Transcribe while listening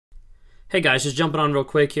Hey guys, just jumping on real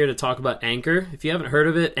quick here to talk about Anchor. If you haven't heard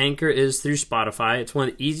of it, Anchor is through Spotify. It's one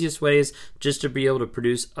of the easiest ways just to be able to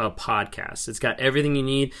produce a podcast. It's got everything you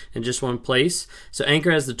need in just one place. So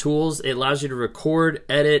Anchor has the tools. It allows you to record,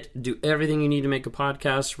 edit, do everything you need to make a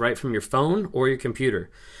podcast right from your phone or your computer.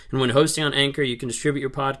 And when hosting on Anchor, you can distribute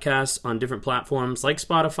your podcasts on different platforms like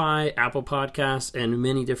Spotify, Apple Podcasts, and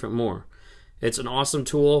many different more. It's an awesome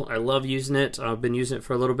tool. I love using it. I've been using it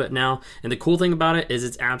for a little bit now. And the cool thing about it is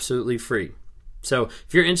it's absolutely free. So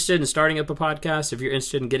if you're interested in starting up a podcast, if you're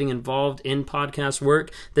interested in getting involved in podcast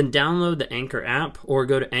work, then download the Anchor app or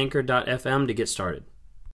go to anchor.fm to get started.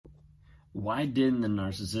 Why didn't the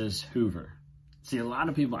narcissist hoover? See, a lot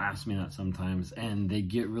of people ask me that sometimes, and they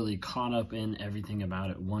get really caught up in everything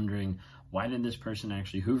about it, wondering, why did this person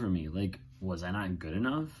actually hoover me? Like, was I not good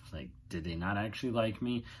enough? Like, did they not actually like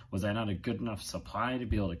me? Was I not a good enough supply to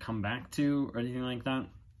be able to come back to, or anything like that?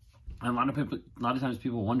 And a lot of times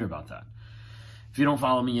people wonder about that. If you don't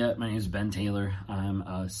follow me yet, my name is Ben Taylor. I'm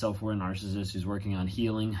a self-aware narcissist who's working on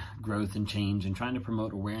healing, growth, and change, and trying to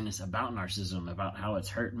promote awareness about narcissism, about how it's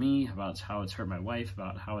hurt me, about how it's hurt my wife,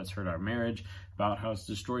 about how it's hurt our marriage, about how it's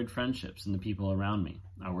destroyed friendships and the people around me.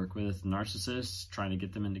 I work with narcissists, trying to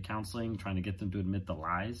get them into counseling, trying to get them to admit the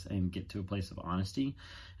lies and get to a place of honesty.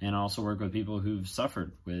 And I also work with people who've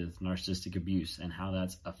suffered with narcissistic abuse and how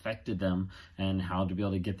that's affected them, and how to be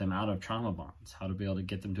able to get them out of trauma bonds, how to be able to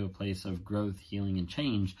get them to a place of growth, healing, and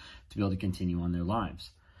change to be able to continue on their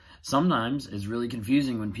lives. Sometimes it's really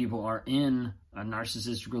confusing when people are in a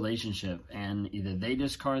narcissistic relationship and either they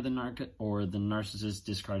discard the narc or the narcissist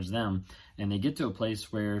discards them, and they get to a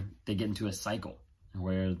place where they get into a cycle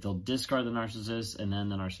where they'll discard the narcissist and then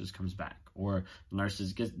the narcissist comes back, or the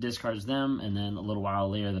narcissist discards them and then a little while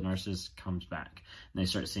later the narcissist comes back, and they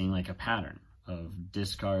start seeing like a pattern of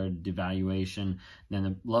discard, devaluation, then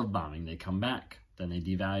the love bombing. They come back, then they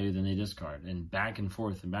devalue, then they discard, and back and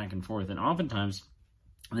forth and back and forth. And oftentimes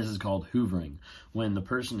this is called hoovering, when the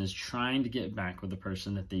person is trying to get back with the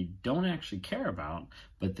person that they don't actually care about,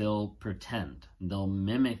 but they'll pretend. They'll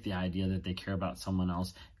mimic the idea that they care about someone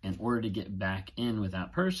else in order to get back in with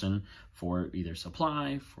that person for either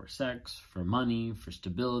supply, for sex, for money, for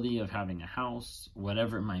stability of having a house,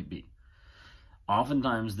 whatever it might be.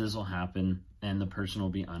 Oftentimes this will happen and the person will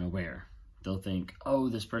be unaware. They'll think, oh,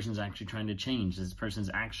 this person's actually trying to change. This person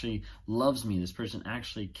actually loves me. This person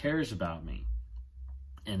actually cares about me.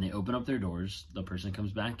 And they open up their doors, the person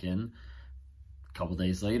comes back in, a couple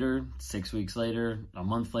days later, 6 weeks later, a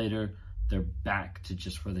month later, they're back to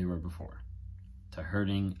just where they were before, to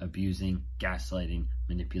hurting, abusing, gaslighting,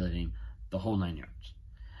 manipulating, the whole 9 yards.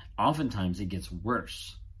 Oftentimes it gets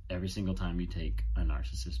worse every single time you take a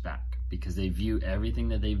narcissist back, because they view everything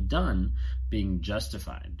that they've done being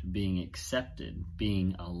justified, being accepted,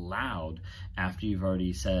 being allowed after you've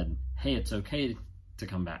already said, hey, it's okay to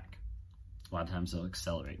come back. A lot of times they'll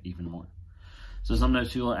accelerate even more. So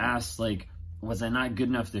sometimes people ask, like, was I not good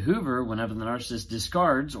enough to hoover whenever the narcissist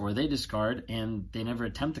discards, or they discard, and they never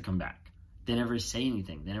attempt to come back? They never say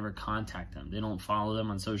anything. They never contact them. They don't follow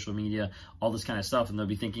them on social media, all this kind of stuff. And they'll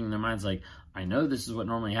be thinking in their minds, like, I know this is what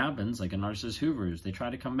normally happens. Like a narcissist hoovers. They try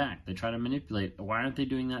to come back. They try to manipulate. Why aren't they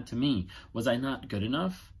doing that to me? Was I not good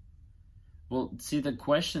enough? Well, see, the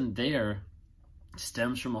question there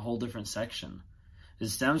stems from a whole different section. It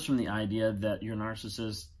stems from the idea that your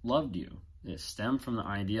narcissist loved you. It stemmed from the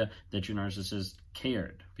idea that your narcissist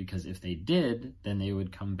cared, because if they did, then they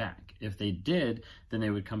would come back. If they did, then they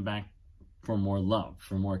would come back for more love,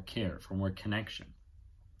 for more care, for more connection.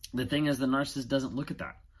 The thing is, the narcissist doesn't look at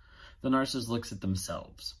that. The narcissist looks at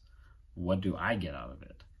themselves. What do I get out of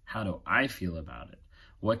it? How do I feel about it?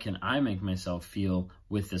 What can I make myself feel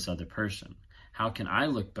with this other person? How can I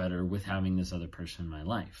look better with having this other person in my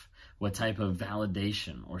life? What type of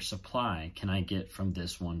validation or supply can I get from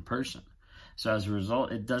this one person? So as a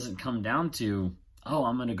result, it doesn't come down to, oh,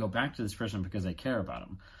 I'm going to go back to this person because I care about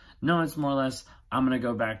them. No, it's more or less, I'm going to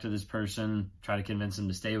go back to this person, try to convince them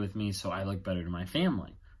to stay with me so I look better to my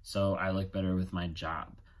family, so I look better with my job,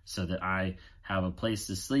 so that I have a place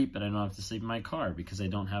to sleep and I don't have to sleep in my car because I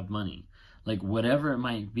don't have money. Like, whatever it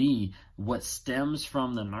might be, what stems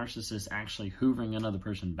from the narcissist actually hoovering another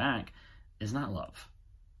person back is not love,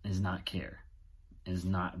 is not care, is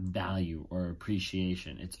not value or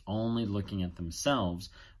appreciation. It's only looking at themselves,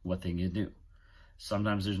 what they can do.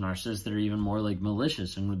 Sometimes there's narcissists that are even more like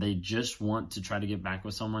malicious, and they just want to try to get back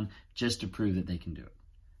with someone just to prove that they can do it,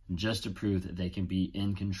 just to prove that they can be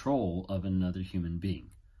in control of another human being.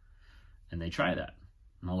 And they try that.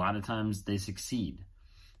 And a lot of times they succeed,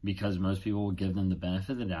 because most people will give them the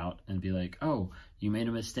benefit of the doubt and be like, oh, you made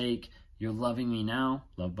a mistake, you're loving me now,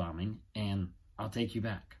 love bombing, and I'll take you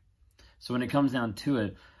back. So when it comes down to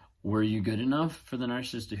it, were you good enough for the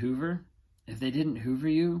narcissist to hoover? If they didn't hoover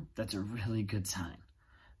you, that's a really good sign.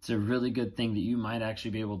 It's a really good thing that you might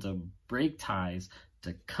actually be able to break ties,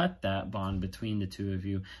 to cut that bond between the two of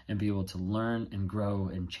you, and be able to learn and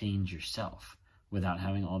grow and change yourself without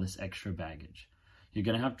having all this extra baggage. You're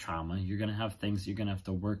going to have trauma. You're going to have things you're going to have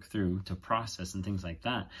to work through to process and things like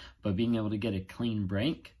that. But being able to get a clean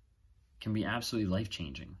break can be absolutely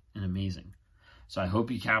life-changing and amazing. So I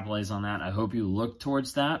hope you capitalize on that. I hope you look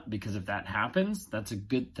towards that, because if that happens, that's a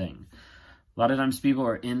good thing. A lot of times people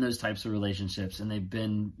are in those types of relationships and they've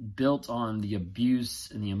been built on the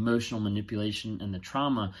abuse and the emotional manipulation and the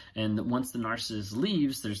trauma. And once the narcissist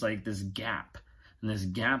leaves, there's like this gap. And this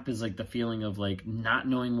gap is like the feeling of like not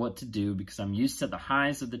knowing what to do, because I'm used to the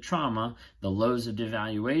highs of the trauma, the lows of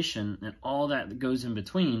devaluation, and all that goes in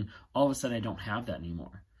between. All of a sudden I don't have that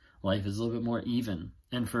anymore. Life is a little bit more even.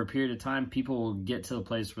 And for a period of time, people will get to the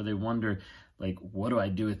place where they wonder, like, what do I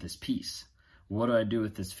do with this peace? What do I do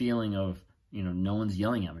with this feeling of, no one's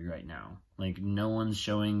yelling at me right now. Like, no one's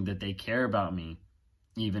showing that they care about me,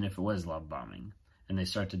 even if it was love bombing. And they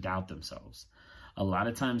start to doubt themselves. A lot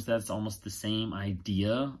of times that's almost the same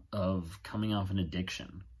idea of coming off an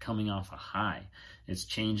addiction, coming off a high. It's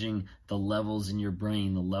changing the levels in your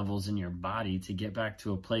brain, the levels in your body, to get back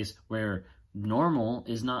to a place where normal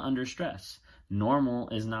is not under stress. Normal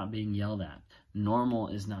is not being yelled at. Normal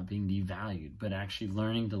is not being devalued, but actually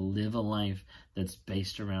learning to live a life that's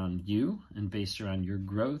based around you and based around your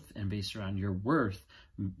growth and based around your worth,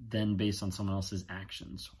 than based on someone else's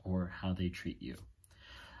actions or how they treat you.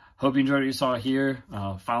 Hope you enjoyed what you saw here.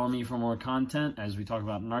 Follow me for more content as we talk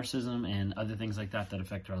about narcissism and other things like that that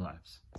affect our lives.